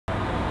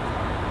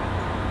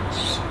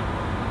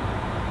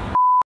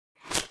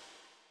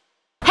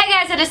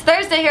it is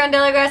Thursday here on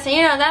DailyGrace, and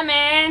you know what that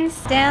means.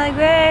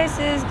 DailyGrace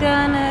is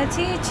gonna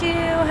teach you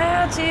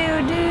how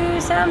to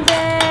do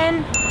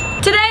something.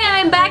 Today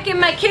I'm back in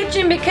my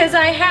kitchen because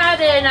I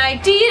had an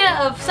idea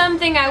of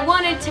something I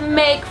wanted to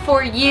make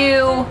for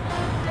you.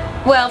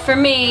 Well, for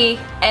me,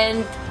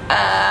 and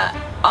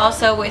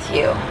also with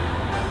you.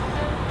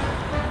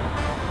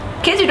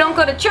 Kids who don't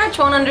go to church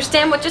won't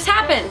understand what just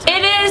happened.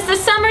 It is the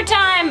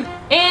summertime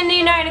in the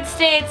United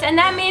States, and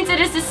that means it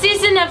is the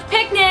season of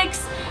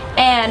picnics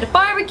and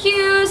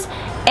barbecues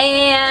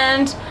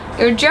and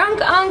your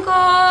drunk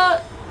uncle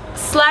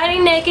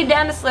sliding naked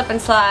down a slip and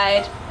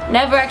slide.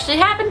 Never actually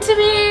happened to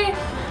me,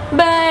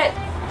 but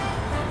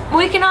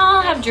we can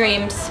all have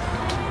dreams.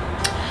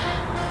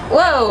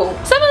 Whoa.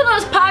 Some of the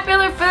most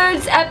popular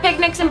foods at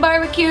picnics and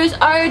barbecues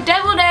are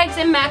deviled eggs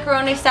and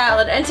macaroni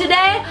salad. And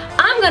today,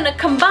 I'm gonna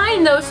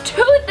combine those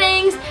two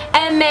things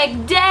and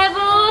make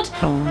deviled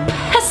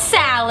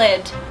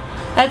salad.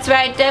 That's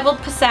right,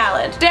 deviled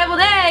salad.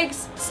 Deviled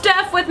eggs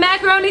stuffed with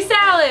macaroni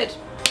salad.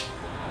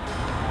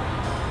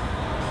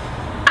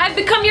 I've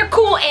become your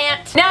cool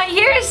aunt. Now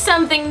here's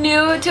something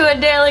new to a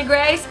Daily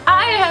Grace.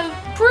 I have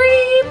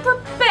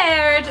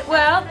pre-prepared,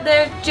 well,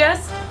 they're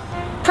just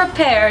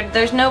prepared.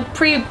 There's no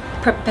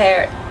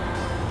pre-prepared.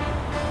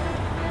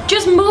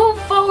 Just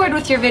move forward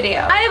with your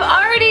video. I have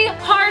already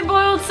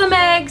hard-boiled some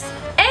eggs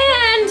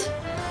and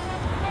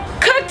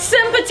cooked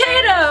some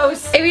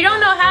potatoes. If you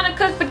don't know how to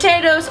cook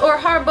potatoes or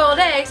hard-boiled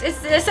eggs,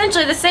 it's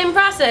essentially the same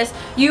process.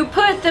 You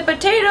put the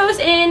potatoes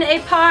in a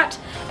pot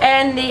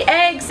and the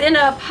eggs in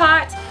a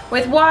pot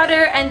with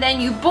water, and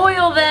then you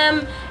boil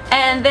them,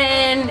 and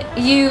then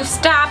you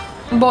stop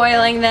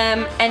boiling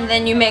them, and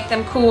then you make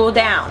them cool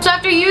down. So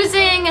after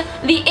using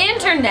the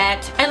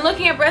internet and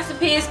looking up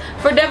recipes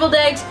for deviled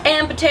eggs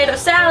and potato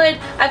salad,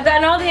 I've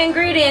gotten all the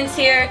ingredients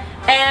here,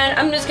 and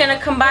I'm just gonna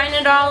combine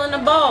it all in a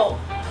bowl.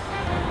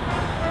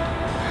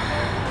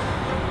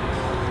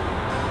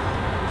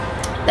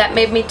 That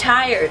made me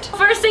tired.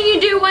 First thing you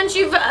do once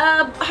you've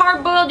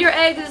hard-boiled your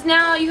eggs is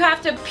now you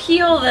have to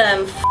peel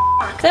them.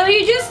 So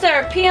you just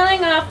start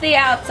peeling off the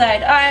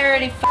outside. Oh, I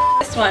already f***ed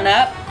this one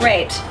up.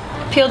 Great.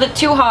 Peeled it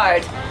too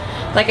hard.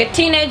 Like a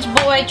teenage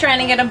boy trying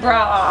to get a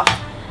bra off.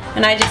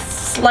 And I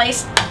just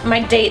sliced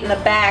my date in the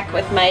back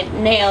with my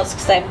nails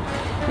because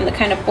I'm the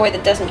kind of boy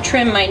that doesn't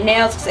trim my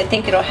nails because I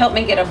think it'll help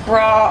me get a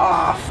bra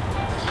off.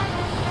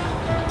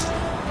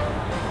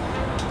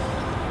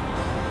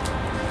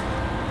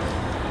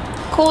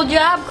 Cool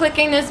job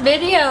clicking this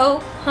video,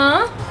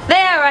 huh?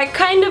 There, I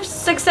kind of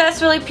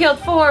successfully peeled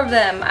 4 of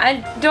them.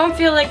 I don't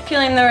feel like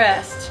peeling the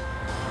rest.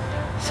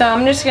 So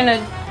I'm just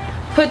gonna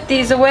put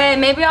these away.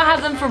 Maybe I'll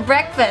have them for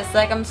breakfast,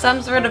 like I'm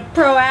some sort of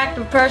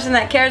proactive person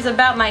that cares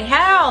about my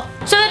health.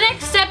 So the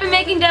next step in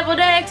making deviled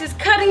eggs is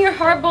cutting your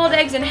hard-boiled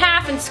eggs in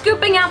half and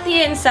scooping out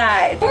the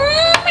inside.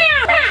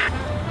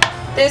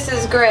 This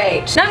is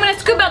great. Now I'm gonna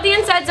scoop out the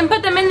insides and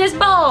put them in this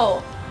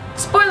bowl.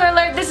 Spoiler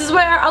alert, this is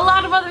where a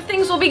lot of other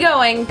things will be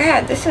going.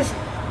 God, this is,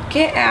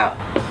 get out.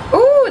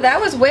 Ooh, that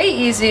was way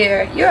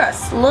easier. You're a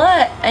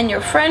slut and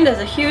your friend is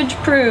a huge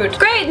prude.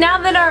 Great, now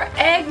that our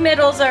egg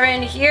middles are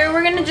in here,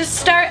 we're gonna just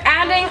start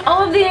adding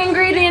all of the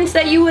ingredients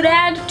that you would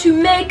add to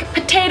make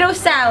potato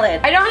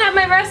salad. I don't have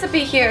my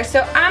recipe here,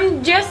 so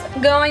I'm just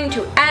going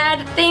to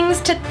add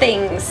things to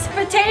things.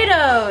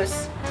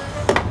 Potatoes.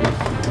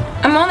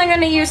 I'm only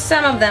gonna use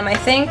some of them, I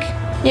think.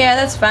 Yeah,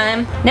 that's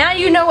fine. Now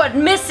you know what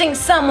missing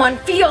someone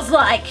feels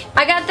like.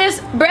 I got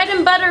this bread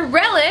and butter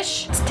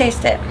relish. Let's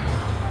taste it.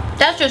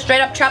 That's just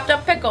straight up chopped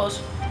up pickles.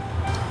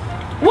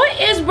 What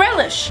is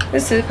relish?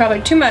 This is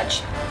probably too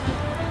much.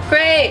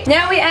 Great.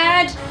 Now we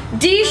add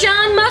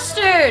Dijon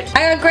mustard.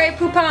 I got Grey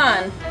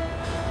Poupon.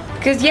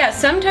 Because yeah,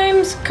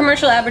 sometimes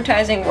commercial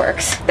advertising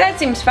works. That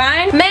seems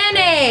fine.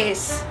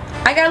 Mayonnaise.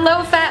 I got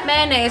low-fat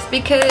mayonnaise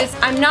because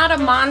I'm not a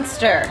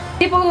monster.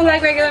 People who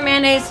like regular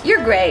mayonnaise,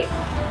 you're great.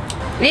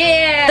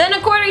 Yeah. Then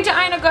according to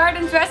Ina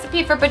Garden's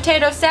recipe for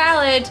potato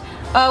salad,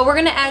 we're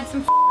gonna add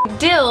some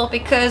dill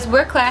because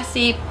we're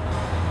classy.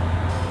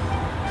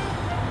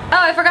 Oh,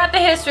 I forgot the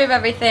history of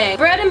everything.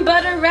 Bread and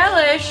butter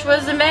relish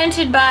was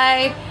invented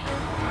by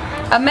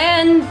a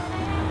man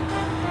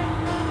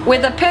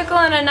with a pickle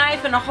and a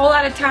knife and a whole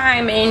lot of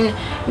time in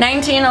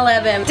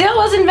 1911. Dill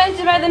was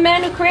invented by the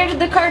man who created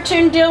the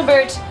cartoon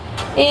Dilbert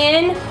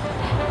in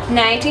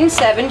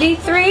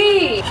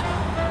 1973.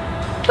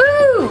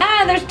 Woo!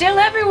 Ah, there's dill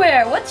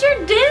everywhere. What's your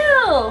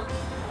dill?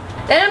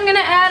 Then I'm gonna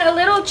add a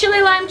little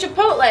chili lime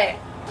chipotle.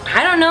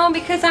 I don't know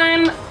because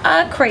I'm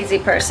a crazy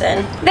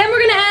person. Then we're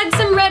gonna add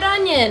some red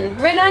onion.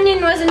 Red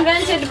onion was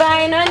invented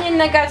by an onion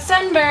that got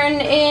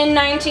sunburned in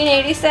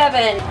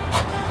 1987.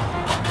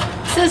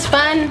 This is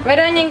fun. Red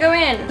onion go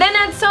in. Then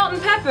add salt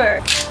and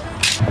pepper.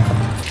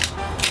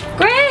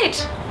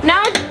 Great!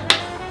 Now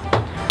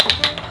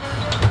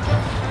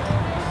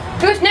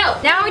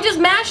we just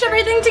mash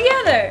everything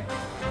together.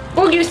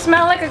 Oh, you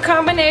smell like a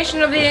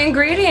combination of the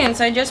ingredients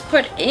I just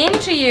put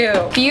into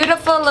you.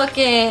 Beautiful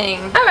looking.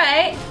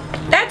 Alright,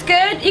 that's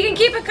good. You can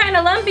keep it kind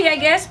of lumpy, I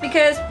guess,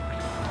 because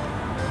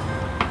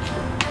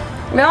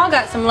we all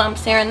got some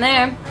lumps here and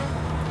there.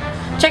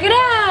 Check it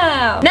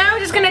out. Now we're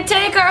just gonna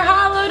take our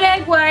hollowed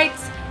egg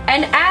whites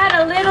and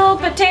add a little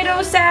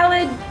potato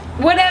salad,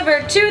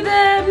 whatever, to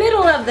the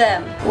middle of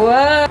them.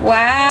 Whoa,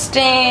 wow,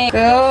 stink.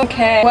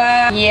 Okay,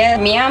 wow, yeah,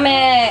 meow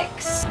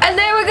mix. And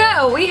there we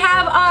go. We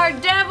have our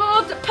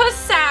deviled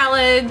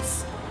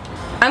salads.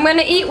 I'm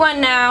gonna eat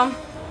one now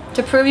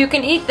to prove you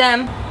can eat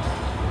them.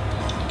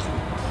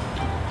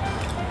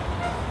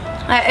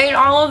 I ate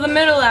all of the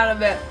middle out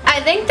of it. I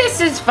think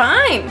this is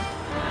fine.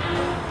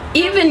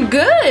 Even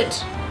good,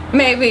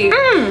 maybe.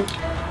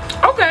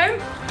 Okay,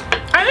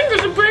 I think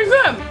this is pretty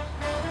good.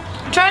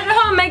 Try it at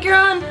home, make your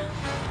own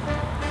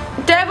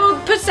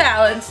deviled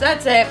salads.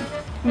 That's it.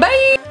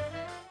 Bye.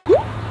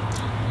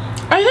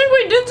 I think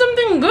we did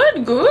something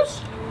good,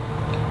 Goose.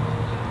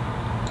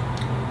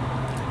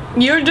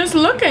 You're just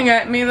looking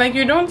at me like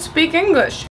you don't speak English.